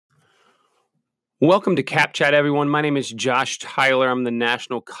Welcome to Cap Chat, everyone. My name is Josh Tyler. I'm the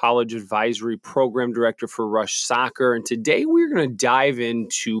National College Advisory Program Director for Rush Soccer. And today we're going to dive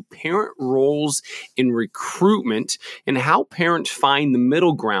into parent roles in recruitment and how parents find the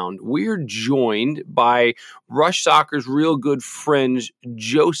middle ground. We're joined by Rush Soccer's real good friends,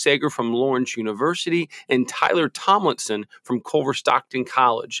 Joe Sager from Lawrence University and Tyler Tomlinson from Culver Stockton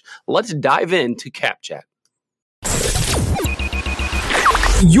College. Let's dive into Cap Chat.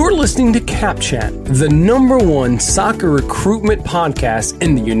 You're listening to Cap Chat, the #1 soccer recruitment podcast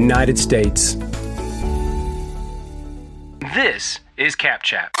in the United States. This is Cap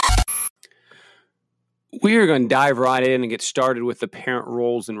Chat. We are going to dive right in and get started with the parent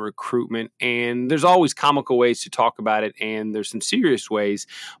roles in recruitment. And there's always comical ways to talk about it, and there's some serious ways.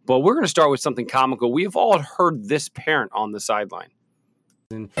 But we're going to start with something comical. We have all heard this parent on the sideline.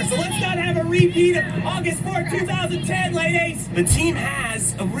 So let's not have a repeat of August 4th, 2010, Late Ace. The team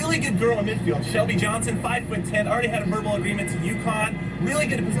has a really good girl in midfield. Shelby Johnson, 5'10", already had a verbal agreement to UConn. Really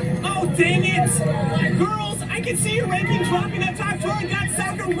good. Oh, dang it! Girls, I can see your ranking dropping that top floor and got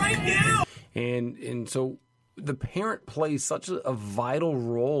soccer right now. And so the parent plays such a vital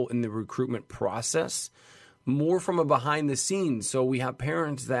role in the recruitment process, more from a behind the scenes. So we have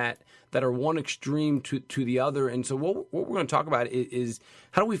parents that are one extreme to the other. And so what we're going to talk about is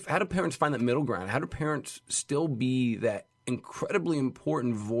how do parents find that middle ground? How do parents still be that incredibly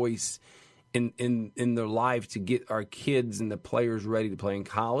important voice in their life to get our kids and the players ready to play in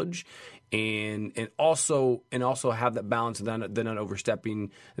college, and also have that balance of they're not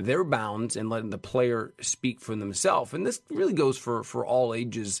overstepping their bounds and letting the player speak for themselves. And this really goes for all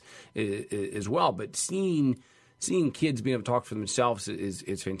ages as well. But seeing kids being able to talk for themselves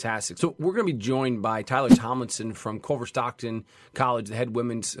is fantastic. So we're going to be joined by Tyler Tomlinson from Culver Stockton College, the head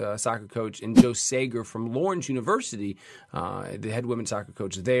women's soccer coach, and Joe Sager from Lawrence University, the head women's soccer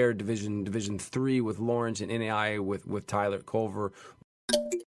coach there, Division III with Lawrence, and NAIA with Tyler at Culver.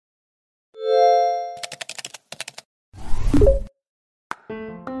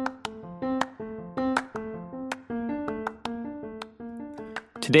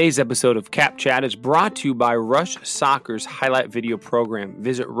 Today's episode of Cap Chat is brought to you by Rush Soccer's highlight video program.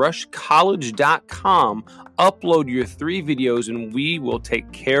 Visit rushcollege.com, upload your 3 videos, and we will take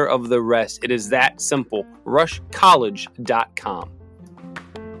care of the rest. It is that simple. rushcollege.com.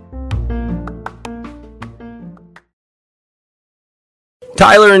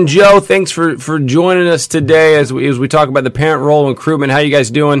 Tyler and Joe, thanks for joining us today as we talk about the parent role in recruitment. How you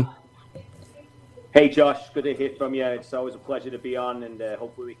guys doing? Hey Josh, good to hear from you. It's always a pleasure to be on, and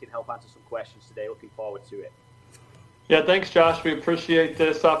hopefully we can help answer some questions today. Looking forward to it. Yeah, thanks Josh. We appreciate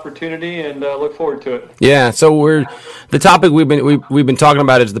this opportunity and look forward to it. Yeah, so the topic we've been talking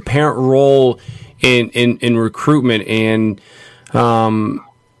about is the parent role in recruitment, and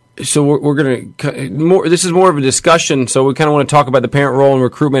so we're going to more. This is more of a discussion. So we kind of want to talk about the parent role in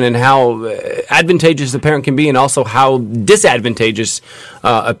recruitment and how advantageous the parent can be, and also how disadvantageous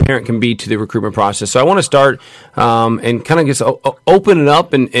a parent can be to the recruitment process. So I want to start and kind of just open it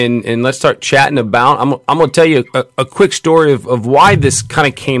up and let's start chatting about. I'm going to tell you a quick story of why this kind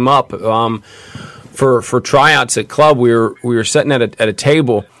of came up. For tryouts at club, we were sitting at a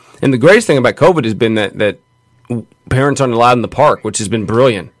table, and the greatest thing about COVID has been that parents aren't allowed in the park, which has been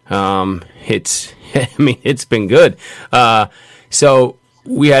brilliant. It's been good. So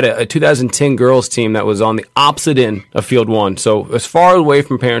we had a 2010 girls team that was on the opposite end of Field 1, so as far away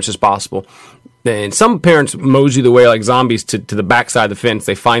from parents as possible. And some parents mosey the way like zombies to the backside of the fence.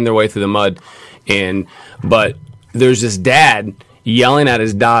 They find their way through the mud, but there's this dad yelling at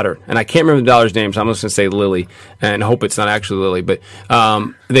his daughter, and I can't remember the daughter's name, so I'm just going to say Lily, and hope it's not actually Lily, but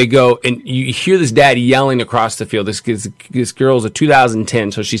they go, and you hear this dad yelling across the field. This girl's a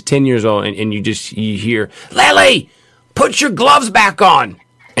 2010, so she's 10 years old, and you hear, Lily, put your gloves back on,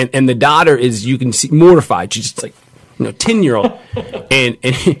 and the daughter is, you can see, mortified. She's just like, 10-year-old, and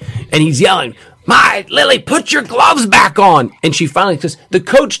he's yelling, Lily, put your gloves back on, and she finally says, the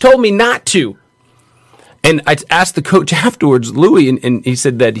coach told me not to. And I asked the coach afterwards, Louis, and he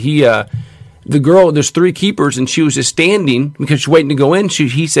said that the girl, there's 3 keepers, and she was just standing because she's waiting to go in.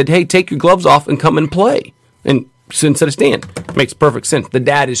 He said, hey, take your gloves off and come and play. And so instead of stand, makes perfect sense. The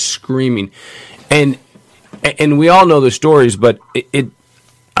dad is screaming. And we all know the stories, but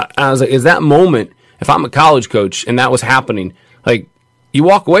I was like, is that moment, if I'm a college coach and that was happening, like, you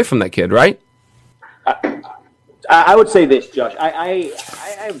walk away from that kid, right? I would say this, Josh.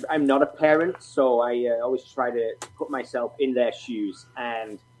 I'm not a parent, so I always try to put myself in their shoes.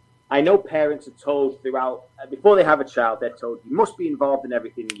 And I know parents are told throughout, before they have a child, they're told you must be involved in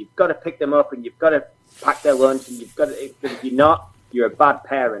everything. You've got to pick them up, and you've got to pack their lunch, and you've got to. If you're not, you're a bad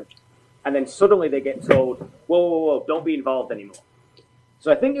parent. and then suddenly they get told, whoa, don't be involved anymore.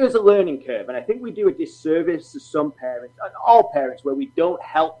 So I think there's a learning curve, and I think we do a disservice to some parents, and all parents, where we don't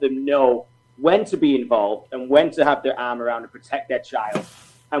help them know when to be involved and when to have their arm around and protect their child,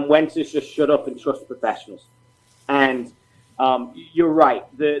 and when to just shut up and trust professionals. And you're right,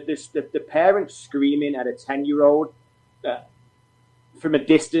 the parent screaming at a 10-year-old from a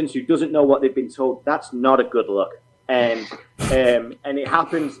distance who doesn't know what they've been told, that's not a good look. And it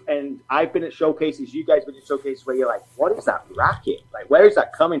happens, and I've been at showcases, you guys have been at showcases where you're like, what is that racket? Like, where is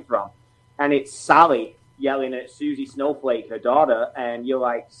that coming from? And it's Sally yelling at Susie Snowflake, her daughter, and you're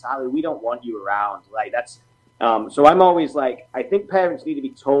like, Sally, we don't want you around. Like, that's so I'm always like, I think parents need to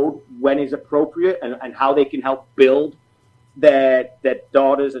be told when is appropriate and how they can help build their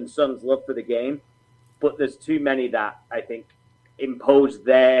daughters and sons' love for the game. But there's too many that I think impose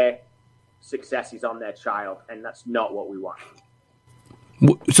their successes on their child, and that's not what we want.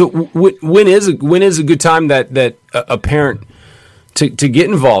 So when is a good time that a parent to get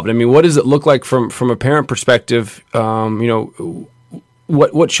involved? I mean, what does it look like from a parent perspective?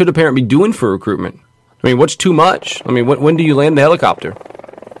 What should a parent be doing for recruitment? I mean, what's too much? I mean, when do you land the helicopter?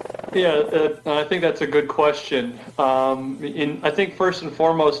 Yeah, I think that's a good question. I think first and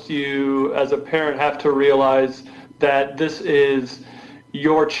foremost, you as a parent have to realize that this is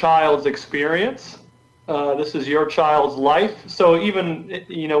your child's experience. This is your child's life. So even,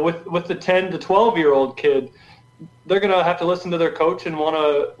 with the 10 to 12-year-old kid, they're going to have to listen to their coach and want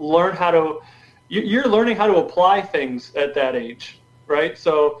to learn you're learning how to apply things at that age, right?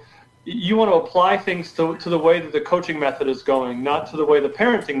 So you want to apply things to the way that the coaching method is going, not to the way the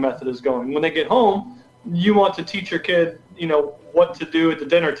parenting method is going. When they get home, you want to teach your kid, what to do at the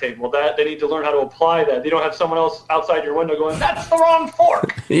dinner table. That they need to learn how to apply that. They don't have someone else outside your window going, "That's the wrong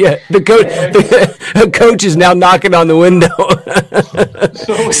fork." Yeah, the coach is now knocking on the window.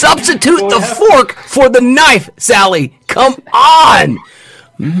 Substitute the fork for the knife, Sally. Come on.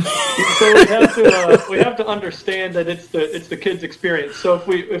 So we have to understand that it's the kid's experience. So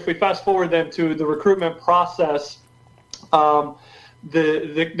if we fast forward then to the recruitment process, the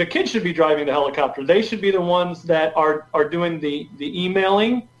kids should be driving the helicopter. They should be the ones that are doing the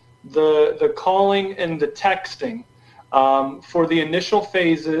emailing, the calling, and the texting for the initial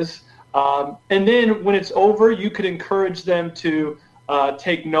phases. And then when it's over, you could encourage them to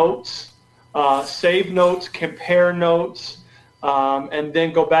take notes, save notes, compare notes, and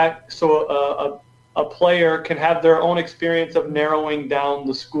then go back so a player can have their own experience of narrowing down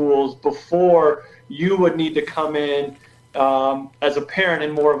the schools before you would need to come in as a parent in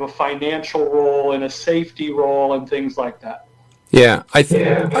more of a financial role and a safety role and things like that. Yeah, I think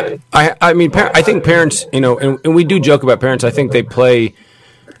parents, and we do joke about parents. I think they play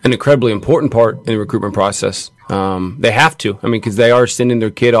an incredibly important part in the recruitment process. They have to. I mean, because they are sending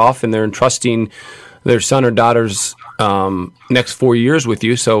their kid off and they're entrusting their son or daughter's next 4 years with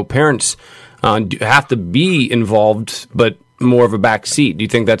you. So parents have to be involved, but more of a back seat. Do you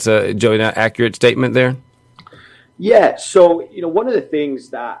think that's Joey, an accurate statement there? Yeah, so one of the things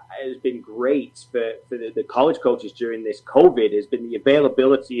that has been great for the college coaches during this COVID has been the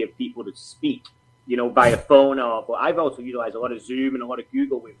availability of people to speak, via phone but I've also utilized a lot of Zoom and a lot of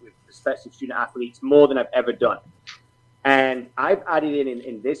Google with prospective student athletes more than I've ever done. And I've added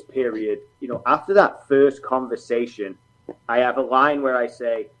in this period, after that first conversation, I have a line where I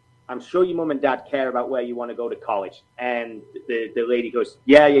say, "I'm sure your mom and dad care about where you want to go to college." And the lady goes,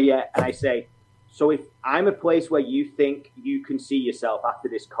 yeah. And I say, "So if I'm a place where you think you can see yourself after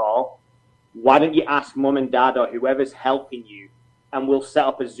this call, why don't you ask mom and dad or whoever's helping you, and we'll set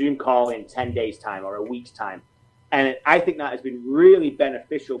up a Zoom call in 10 days' time or a week's time." And I think that has been really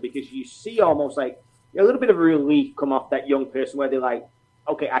beneficial because you see almost like a little bit of relief come off that young person where they're like,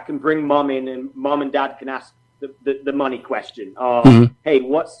 okay, I can bring mom in and mom and dad can ask the money question. Or, hey,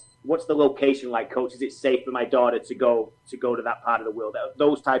 what's the location like, coach? Is it safe for my daughter to go to that part of the world?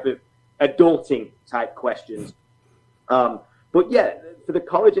 Those type of adulting type questions. But yeah, for the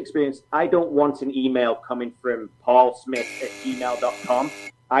college experience, I don't want an email coming from paulsmith@gmail.com.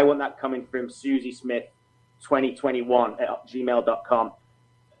 I want that coming from Susie Smith 2021@gmail.com.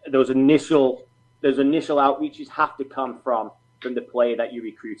 Those initial outreaches have to come from the player that you're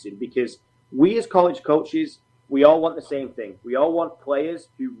recruiting, because we as college coaches, we all want the same thing. We all want players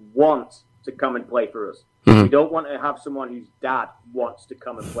who want to come and play for us. We don't want to have someone whose dad wants to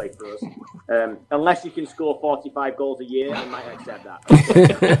come and play for us. Unless you can score 45 goals a year, I might accept that.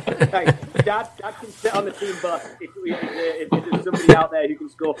 Hey, dad can sit on the team bus if there's somebody out there who can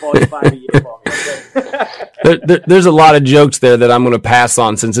score 45 a year for me. Okay? There's a lot of jokes there that I'm going to pass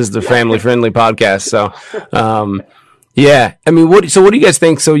on since this is a family-friendly podcast. So, Yeah. I mean, what do you guys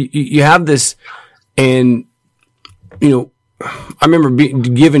think? So you have this, and, you know, I remember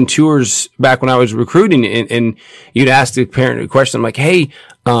giving tours back when I was recruiting, and you'd ask the parent a question. I'm like, hey,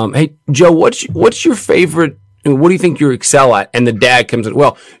 Joe, what's your favorite? What do you think you excel at? And the dad comes in,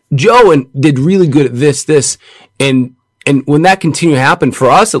 well, Joe did really good at this, and when that continued to happen for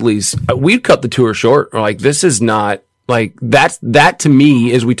us, at least, we'd cut the tour short. We're like, this is not like that to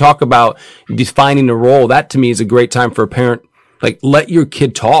me, as we talk about defining the role, that to me is a great time for a parent. Like, let your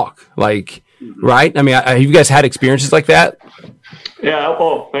kid talk, like, right? I mean, have you guys had experiences like that? Yeah.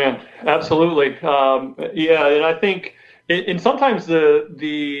 Oh man, absolutely. Yeah. And I think, and sometimes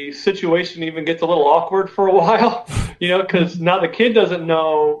the situation even gets a little awkward for a while, you know, because now the kid doesn't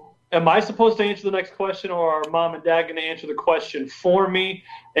know, am I supposed to answer the next question, or are mom and dad going to answer the question for me?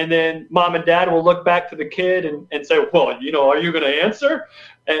 And then mom and dad will look back to the kid and say, well, you know, are you going to answer?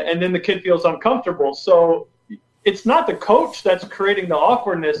 And then the kid feels uncomfortable. So it's not the coach that's creating the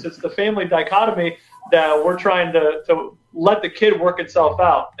awkwardness. It's the family dichotomy that we're trying to let the kid work itself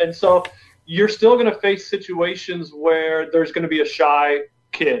out. And so you're still going to face situations where there's going to be a shy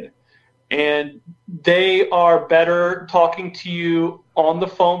kid, and they are better talking to you on the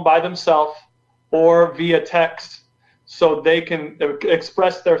phone by themselves or via text, so they can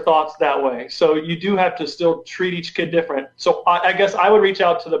express their thoughts that way. So you do have to still treat each kid different. So I guess I would reach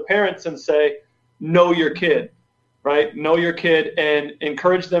out to the parents and say, know your kid, right? Know your kid, and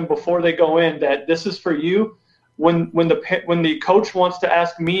encourage them before they go in that this is for you. When the coach wants to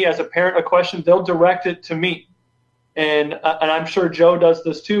ask me as a parent a question, they'll direct it to me. And I'm sure Joe does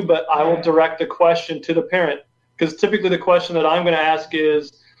this too, but I will direct the question to the parent, because typically the question that I'm going to ask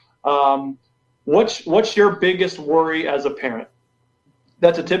is, what's your biggest worry as a parent?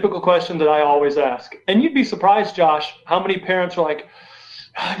 That's a typical question that I always ask. And you'd be surprised, Josh, how many parents are like,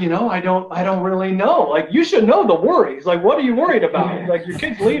 you know, I don't really know. Like, you should know the worries. Like, what are you worried about? Like, your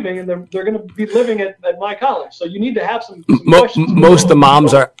kid's leaving, and they're going to be living at my college. So you need to have some questions. Most of the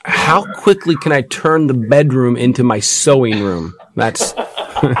moms are, how quickly can I turn the bedroom into my sewing room? That's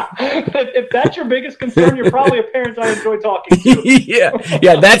if that's your biggest concern, you're probably a parent I enjoy talking to.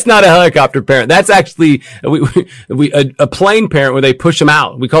 yeah. That's not a helicopter parent. That's actually a plane parent where they push them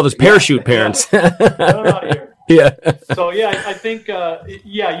out. We call those parachute parents. Get them out of here. Yeah. So yeah, I think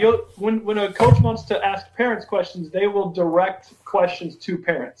when a coach wants to ask parents questions, they will direct questions to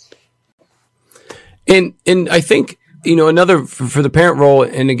parents. And I think, you know, another for the parent role,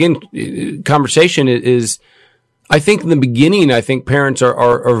 and again, conversation is, I think in the beginning, I think parents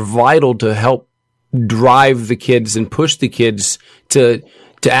are vital to help drive the kids and push the kids to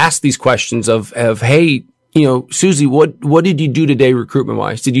ask these questions of hey, you know, Susie, what did you do today recruitment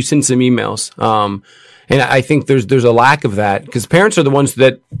wise? Did you send some emails? And I think there's a lack of that, because parents are the ones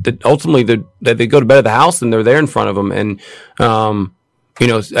that ultimately that they go to bed at the house and they're there in front of them. And, you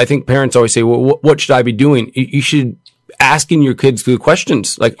know, I think parents always say, well, what should I be doing? You should asking your kids the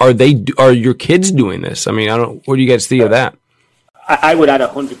questions. Like, are your kids doing this? I mean, what do you guys think of that? I would add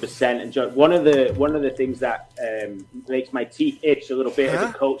 100%. And John, one of the things that makes my teeth itch a little bit as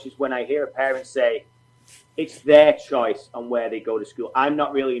a coach is when I hear a parent say, it's their choice on where they go to school. I'm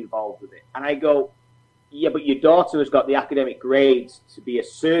not really involved with it. And I go, yeah, but your daughter has got the academic grades to be a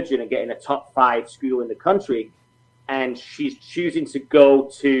surgeon and get in a top 5 school in the country, and she's choosing to go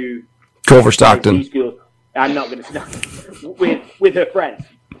to Culver Stockton school. I'm not going to with her friends,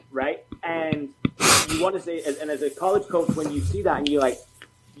 right? And you want to say, and as a college coach, when you see that and you're like,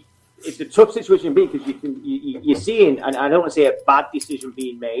 it's a tough situation to be, because you're seeing, and I don't want to say a bad decision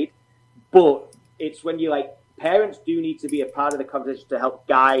being made, but it's when you're like, parents do need to be a part of the conversation to help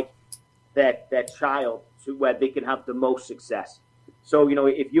guide their child to where they can have the most success. So, you know,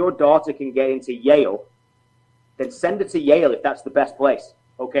 if your daughter can get into Yale, then send her to Yale if that's the best place,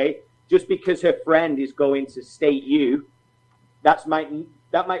 okay? Just because her friend is going to State U, that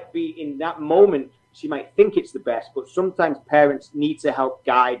might be, in that moment, she might think it's the best, but sometimes parents need to help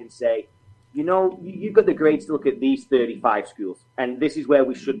guide and say, you know, you've got the grades to look at these 35 schools, and this is where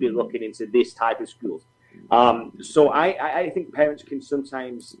we should be looking into this type of schools. So I think parents can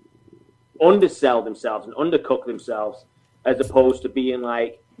sometimes undersell themselves and undercook themselves, as opposed to being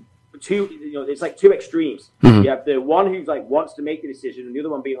like it's like two extremes. Mm-hmm. You have the one who's like wants to make a decision, and the other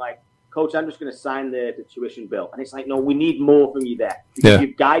one being like, Coach, I'm just going to sign the tuition bill. And it's like, no, we need more from you there, because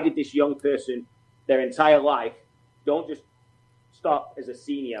you've guided this young person their entire life. Don't just stop as a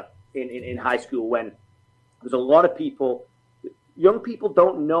senior in high school, when there's a lot of young people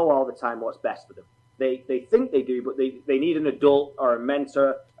don't know all the time what's best for them. They think they do, but they need an adult or a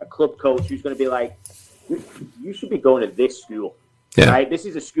mentor, a club coach who's going to be like, you should be going to this school. Yeah. Right? This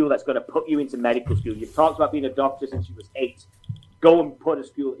is a school that's going to put you into medical school. You've talked about being a doctor since you was 8. Go and put a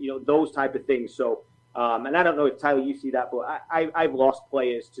school, those type of things. So, and I don't know if Tyler, you see that, but I've lost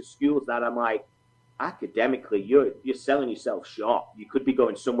players to schools that I'm like, academically, you're selling yourself short. You could be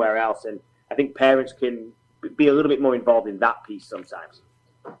going somewhere else. And I think parents can be a little bit more involved in that piece sometimes.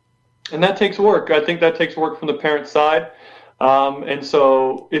 And that takes work. I think that takes work from the parent side. And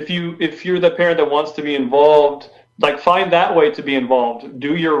so if you're the parent that wants to be involved, like find that way to be involved.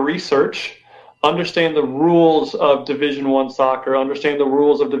 Do your research. Understand the rules of Division I soccer. Understand the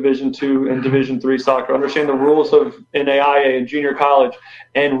rules of Division II and Division III soccer. Understand the rules of NAIA and junior college,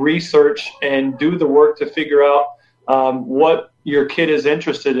 and research and do the work to figure out what your kid is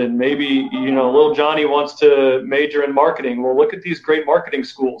interested in. Maybe little Johnny wants to major in marketing. Well, look at these great marketing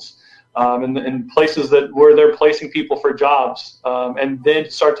schools and places where they're placing people for jobs, and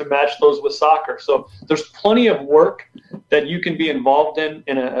then start to match those with soccer. So there's plenty of work that you can be involved in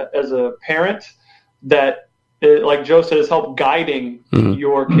as a parent that, like Joe said, is help guiding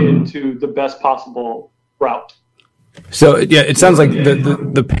your kid to the best possible route. So yeah, it sounds like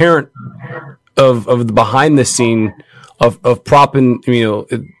the parent of the behind the scene of propping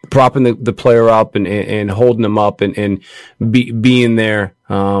the player up and holding them up and being there,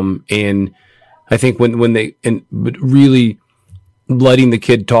 and I think but really letting the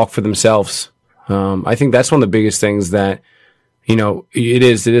kid talk for themselves. I think that's one of the biggest things that, it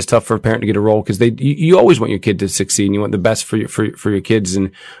is tough for a parent to get a role, because you always want your kid to succeed and you want the best for your kids,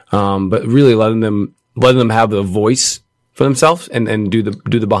 and but really letting them have the voice for themselves and do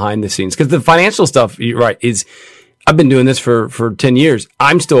the behind the scenes, because the financial stuff, you're right, is, I've been doing this for 10 years.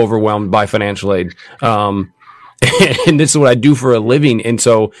 I'm still overwhelmed by financial aid. And this is what I do for a living. And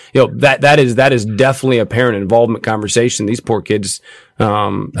so, that is definitely a parent involvement conversation. These poor kids, we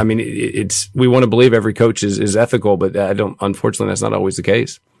want to believe every coach is ethical, but unfortunately, that's not always the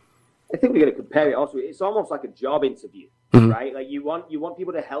case. I think we're going to compare it also. It's almost like a job interview, right? Like you want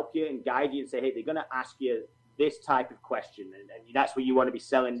people to help you and guide you and say, hey, they're going to ask you this type of question. And that's where you want to be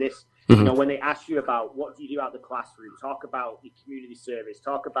selling this. When they ask you about what do you do out of the classroom, talk about your community service,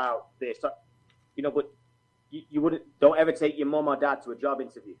 talk about this, but you don't ever take your mom or dad to a job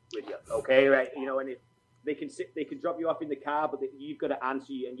interview with you, okay, right? And if they can drop you off in the car, but you've got to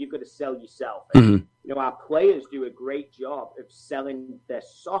answer you and you've got to sell yourself. And, our players do a great job of selling their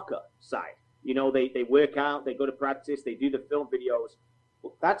soccer side. They work out, they go to practice, they do the film videos.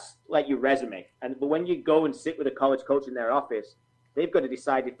 Well, that's like your resume. But when you go and sit with a college coach in their office, they've got to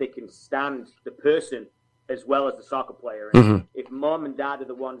decide if they can stand the person as well as the soccer player. And if mom and dad are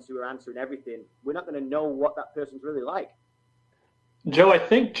the ones who are answering everything, we're not going to know what that person's really like. Joe, I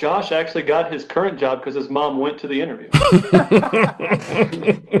think Josh actually got his current job because his mom went to the interview.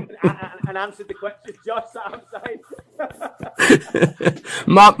 and answered the question. Josh sat outside.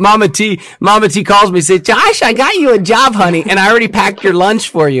 Mama T calls me and says, Josh, I got you a job, honey, and I already packed your lunch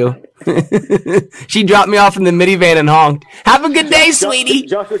for you. She dropped me off in the minivan and honked. Have a good day, sweetie.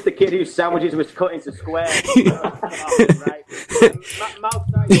 Josh was the kid whose sandwiches was cut into squares. Right. Mouth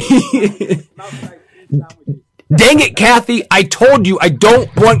size sandwiches. Dang it, Kathy. I told you I don't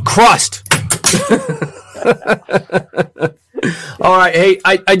want crust. All right. Hey,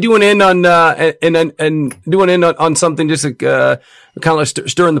 I do an end on, and do an end on something just kind of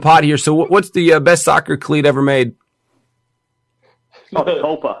stirring the pot here. So what's the best soccer cleat ever made?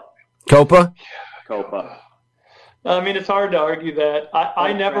 Copa. Copa? Copa. I mean, it's hard to argue that.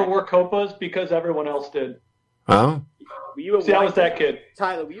 I never wore Copas because everyone else did. Oh. I was that kid.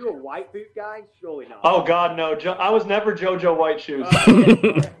 Tyler, were you a white boot guy? Surely not. Oh, God, no. I was never JoJo White shoes.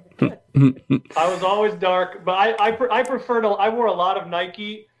 I was always dark, but I preferred. I wore a lot of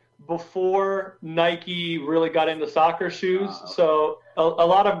Nike before Nike really got into soccer shoes. So a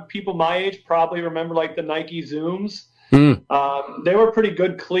lot of people my age probably remember like the Nike Zooms. They were pretty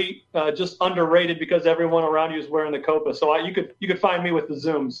good cleat, just underrated because everyone around you is wearing the Copa. So you could find me with the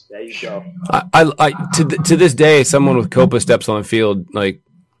Zooms. There you go. To this day, someone with Copa steps on the field, like,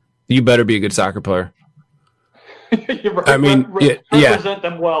 you better be a good soccer player. I mean, represent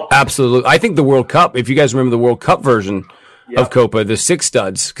them well. Absolutely. I think the World Cup, if you guys remember the World Cup version of Copa, the 6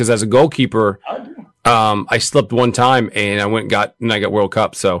 studs, because as a goalkeeper, I slipped one time and I got World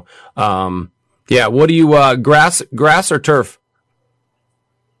Cup. So, yeah. What do you, grass or turf?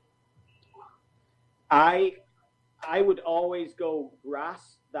 I would always go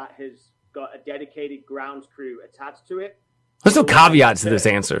grass that has got a dedicated grounds crew attached to it. There's no caveats to this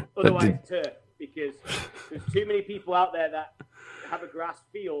answer. Otherwise, turf, because there's too many people out there that have a grass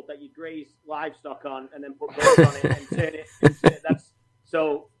field that you graze livestock on and then put goats on it and turn it into.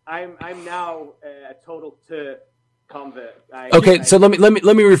 So I'm now a total turf convert. So let me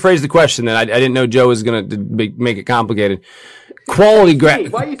rephrase the question. Then I didn't know Joe was going to make it complicated. Quality grass.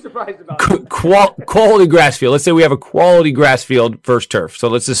 Why are you surprised about that? Quality grass field. Let's say we have a quality grass field first turf. So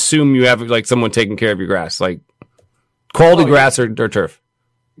let's assume you have like someone taking care of your grass, like quality grass or turf.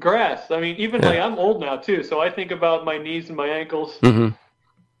 Grass. I mean, even like I'm old now too, so I think about my knees and my ankles. Mm-hmm.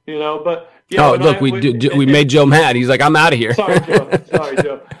 You know, but yeah. Oh, look, we made Joe mad. He's like, I'm out of here. Sorry,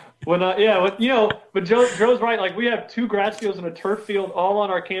 Joe. But Joe's right. Like we have 2 grass fields and a turf field all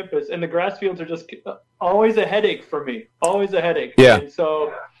on our campus, and the grass fields are just always a headache for me. Always a headache. Yeah. And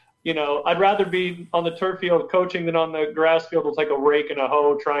so, you know, I'd rather be on the turf field coaching than on the grass field with like a rake and a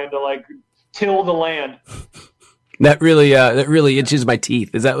hoe trying to like till the land. That really itches my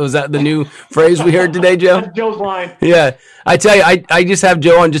teeth. Was that the new phrase we heard today, Joe? That's Joe's line. Yeah, I tell you, I just have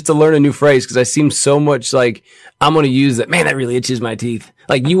Joe on just to learn a new phrase because I seem so much like I'm going to use that. Man, that really itches my teeth.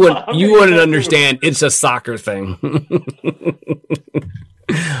 Like you wouldn't understand. It's a soccer thing.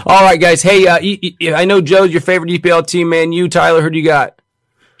 All right, guys. Hey, I know Joe's your favorite EPL team, man. You, Tyler, who do you got?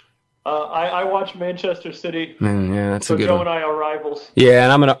 I watch Manchester City. Yeah, that's a good Joe one. and I are rivals. Yeah,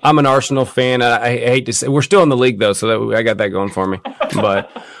 and I'm an Arsenal fan. I hate to say we're still in the league though, so I got that going for me. But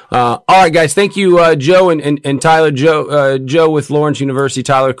all right, guys, thank you, Joe and Tyler. Joe with Lawrence University,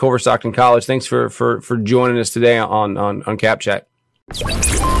 Tyler Culver Stockton College. Thanks for joining us today on Cap Chat.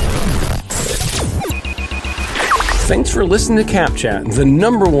 Thanks for listening to Cap Chat, the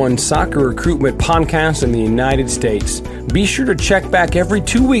 #1 soccer recruitment podcast in the United States. Be sure to check back every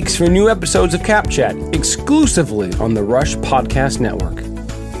 2 weeks for new episodes of Cap Chat, exclusively on the Rush Podcast Network.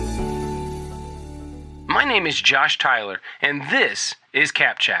 My name is Josh Tyler, and this is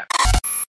Cap Chat.